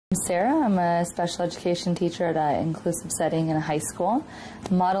Sarah. I'm a special education teacher at an inclusive setting in a high school.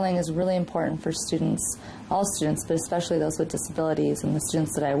 Modeling is really important for students, all students, but especially those with disabilities and the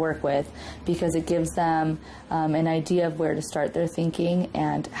students that I work with, because it gives them an idea of where to start their thinking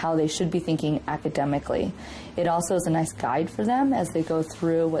and how they should be thinking academically. It also is a nice guide for them as they go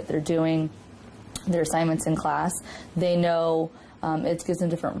through what they're doing, their assignments in class. They know it gives them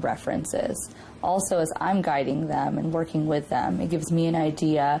different references. Also, as I'm guiding them and working with them, it gives me an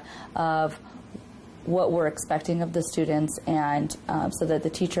idea of what we're expecting of the students, and so that the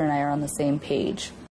teacher and I are on the same page.